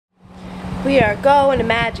We are going to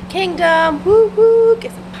Magic Kingdom. Woo woo!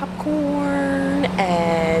 Get some popcorn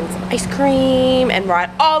and some ice cream and ride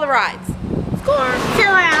all the rides. Score! So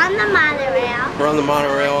we're on the monorail. We're on the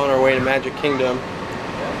monorail on our way to Magic Kingdom.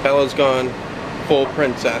 Bella's gone full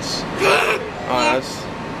princess on us.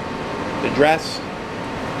 The dress,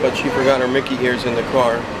 but she forgot her Mickey ears in the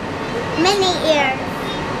car. Mini ears.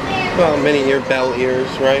 Well, mini ear, bell ears,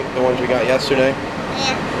 right? The ones we got yesterday.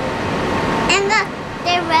 Yeah. And look,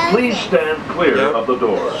 they're roses. Please stand clear of the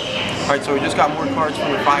doors. Alright, so we just got more cards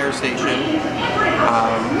from the fire station.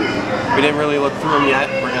 We didn't really look through them yet.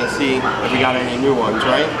 We're going to see if we got any new ones,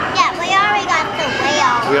 right? Yeah, we already got the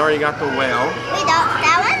whale. We already got the whale. We don't,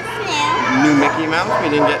 that one's new. New Mickey Mouse. We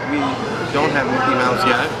don't have Mickey Mouse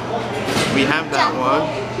yet. We have that one.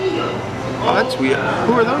 Oh, that's weird.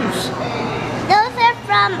 Who are those? Those are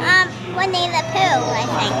from Winnie the Pooh, I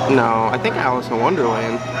think. No, I think Alice in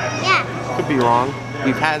Wonderland. Yeah. Could be wrong.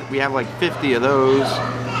 We have like 50 of those.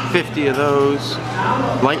 50 of those.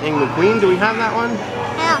 Lightning McQueen. Do we have that one?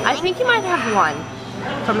 I think you might have one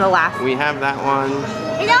from the last one. We have that one.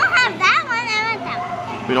 We don't have that one. I want that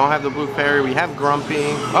one. We don't have the Blue Fairy. We have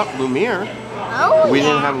Grumpy. Oh, Lumiere. Oh, We yeah.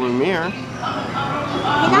 didn't have Lumiere. We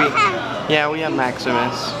don't have... Yeah, we have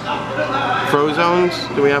Maximus. Frozones?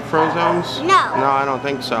 Do we have Frozones? No. No, I don't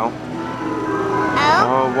think so.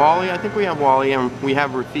 Oh? Wally? I think we have Wally, and we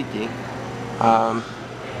have Rafiki. We're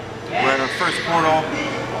at our first portal.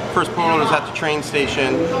 First portal is at the train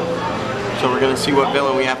station. So we're going to see what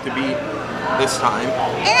villain we have to beat this time.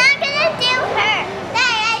 And I'm going to do her.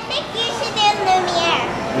 Dad, I think you should do Lumiere.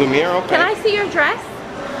 Lumiere, okay. Can I see your dress?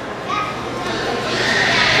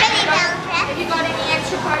 Pretty bell dress. Have you got any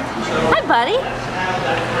extra cards? Hi, buddy.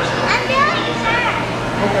 I'm doing her.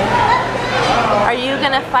 Are you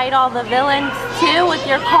gonna fight all the villains too with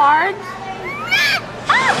your cards?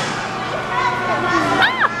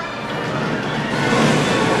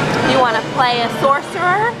 You want to play a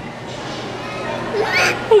sorcerer?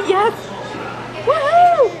 Yes.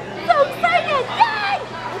 Woohoo! So excited!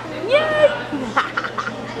 Yay! Yay!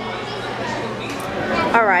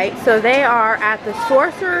 All right, so they are at the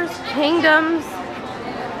Sorcerer's Kingdoms,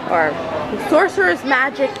 or Sorcerer's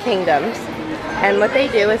Magic Kingdoms, and what they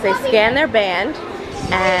do is they scan their band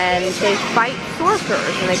and they fight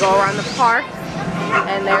sorcerers, and they go around the park,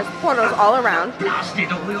 and there's portals all around,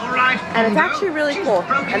 and it's actually really cool,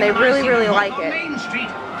 and they really like it.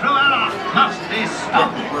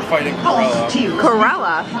 We're fighting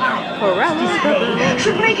Cruella. Cruella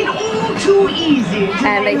should make it all too easy.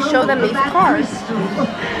 And they show them these cards,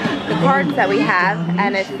 the cards that we have,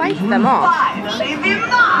 and it fights them off. I'm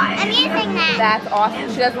using that. That's awesome.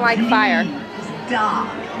 She doesn't like fire. Dark.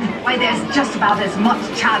 Why, there's just about as much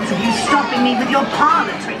chance of you stopping me with your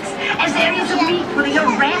parlor tricks as there is of me pulling a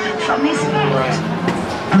rabbit from this hat.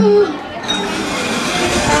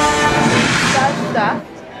 Does stuff,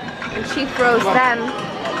 and she throws them,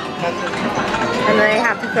 and then they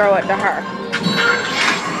have to throw it to her.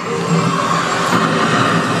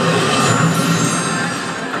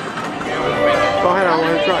 Go ahead, I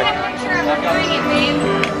want to try.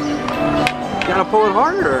 You gotta pull it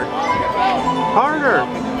harder. Harder.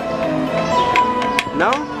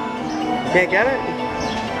 No? Can't get it?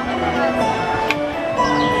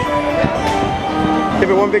 Give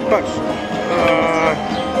it one big push.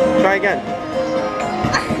 Try again.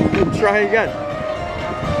 Try again.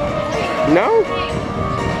 No?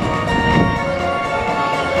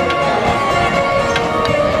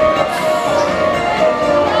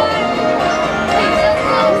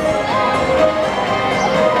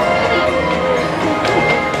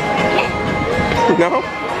 No?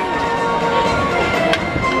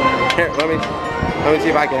 Here, let me see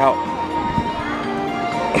if I can help.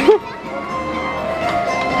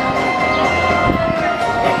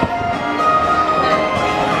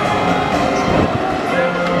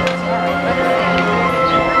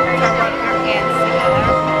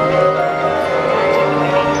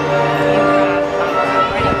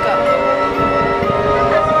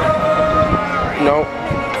 No.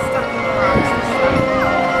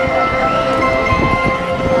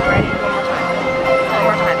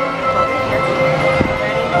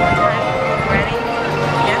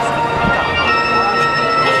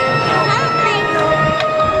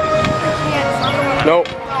 Nope.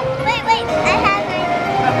 Wait, I have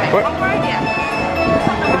it. What? One more idea.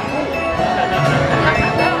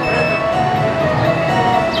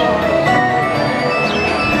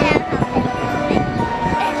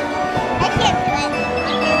 I can't do it.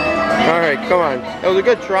 Alright, come on. That was a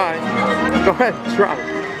good try. Go ahead, try.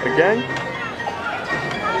 Again?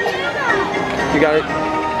 You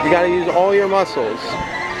gotta use all your muscles.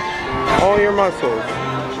 All your muscles.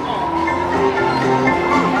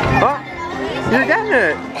 You're getting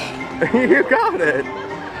it. You got it.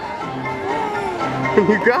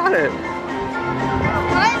 You got it.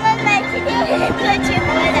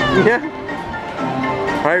 Yeah.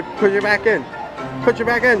 All right, put it back in. Put it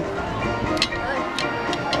back in.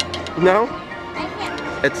 No?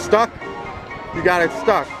 It's stuck. You got it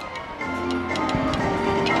stuck.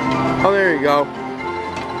 Oh, there you go.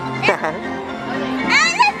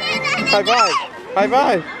 High five. High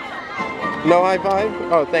five. No high five?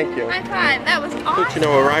 Oh, thank you. High five. That was awesome. Don't you know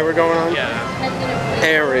what ride we're going on? Yeah.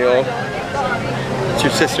 Ariel. It's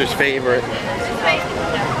your sister's favorite.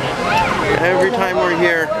 Every time we're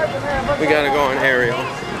here, we gotta go on Ariel.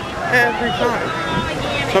 Every time.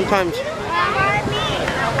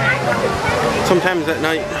 Sometimes at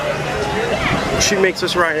night, she makes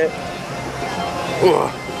us ride it.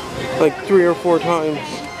 Ugh, like 3 or 4 times.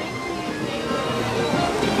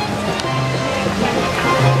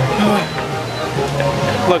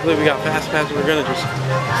 Luckily we got fast pass. We're gonna just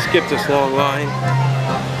skip this long line.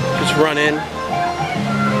 Just run in.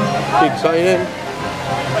 Be excited.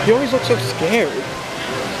 You always look so scared.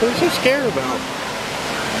 What are you so scared about?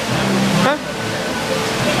 Huh?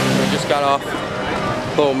 We just got off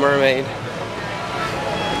Little Mermaid.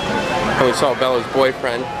 And we saw Bella's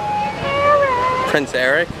boyfriend, Prince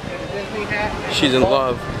Eric. She's in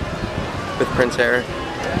love with Prince Eric.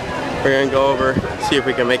 We're gonna go over, see if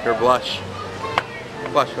we can make her blush.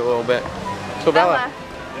 Blush a little bit. So Bella,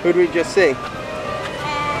 who did we just see?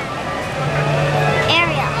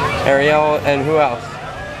 Ariel and who else?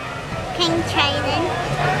 King Training.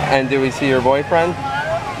 And did we see your boyfriend?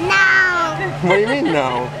 No. What do you mean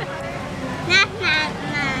no? That's not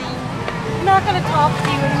mine. I'm not gonna talk to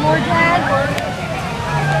you anymore, Dad.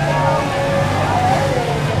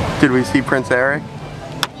 Did we see Prince Eric?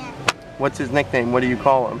 Yeah. What's his nickname? What do you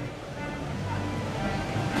call him?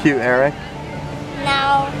 Cute Eric?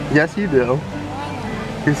 No. Yes you do.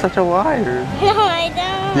 You're such a liar. No, I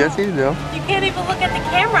don't. Yes you do. You can't even look at the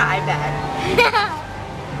camera, I bet.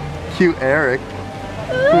 No. Cute Eric.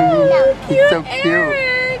 No. He's so cute.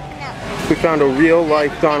 We found a real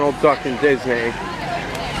life Donald Duck in Disney.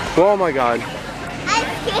 Oh my god. I'm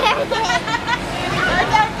scared.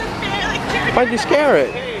 Why'd you scare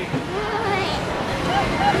it?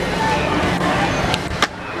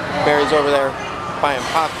 Mary's over there buying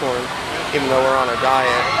popcorn, even though we're on a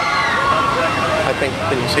diet. I think,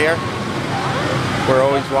 can you see her? We're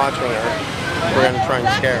always watching her. We're gonna try and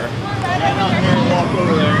scare her.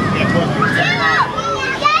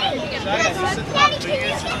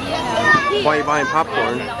 Why are you buying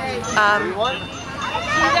popcorn?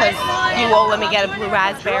 Because you won't let me get a blue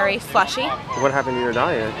raspberry slushie. What happened to your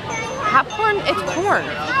diet? Popcorn, it's corn.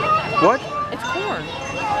 What? It's corn.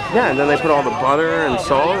 Yeah, and then they put all the butter and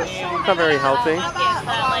salt. It's not very healthy.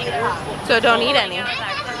 So don't eat any.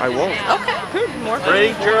 I won't. Okay. More food.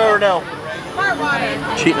 Ready, Squirrel, or no?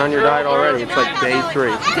 Cheating on your diet already. It's like day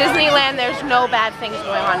 3. Disneyland, there's no bad things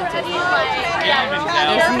going on in Disneyland.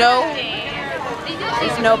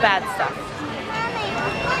 There's no bad stuff.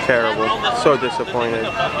 Terrible. So disappointed.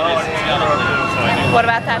 What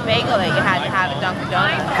about that bagel that you had to have at Dunkin'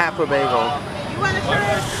 Donuts? Half a bagel.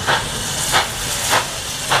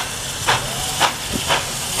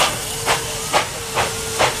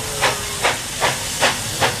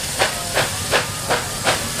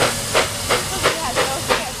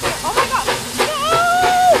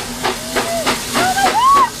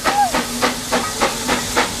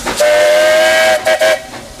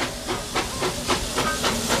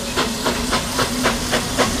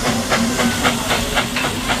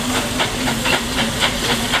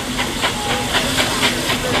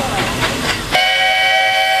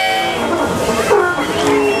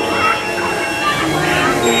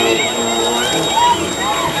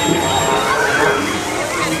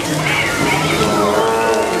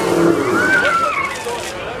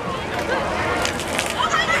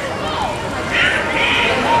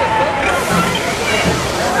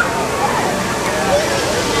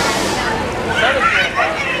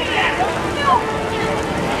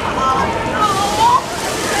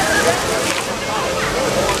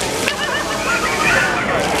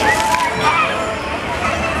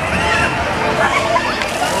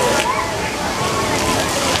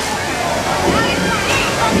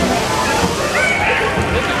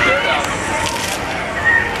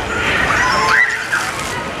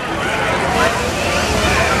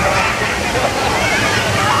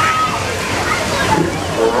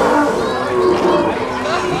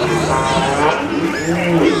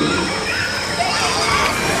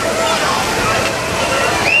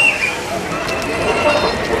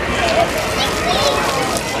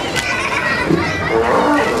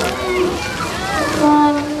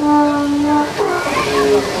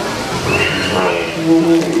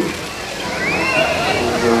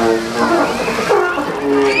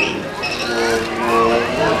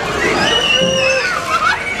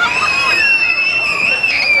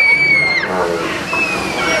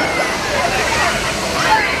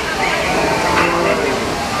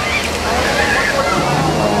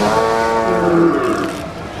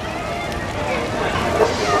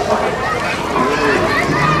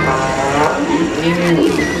 If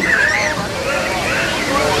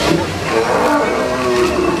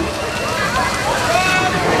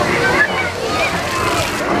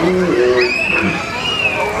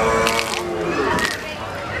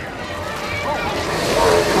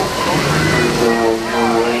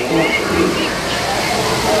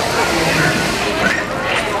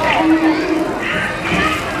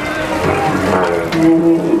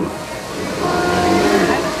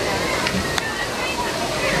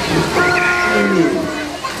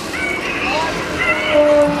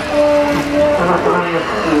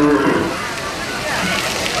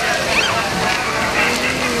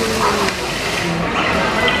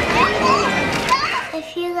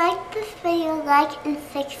you like this video, like and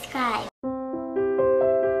subscribe.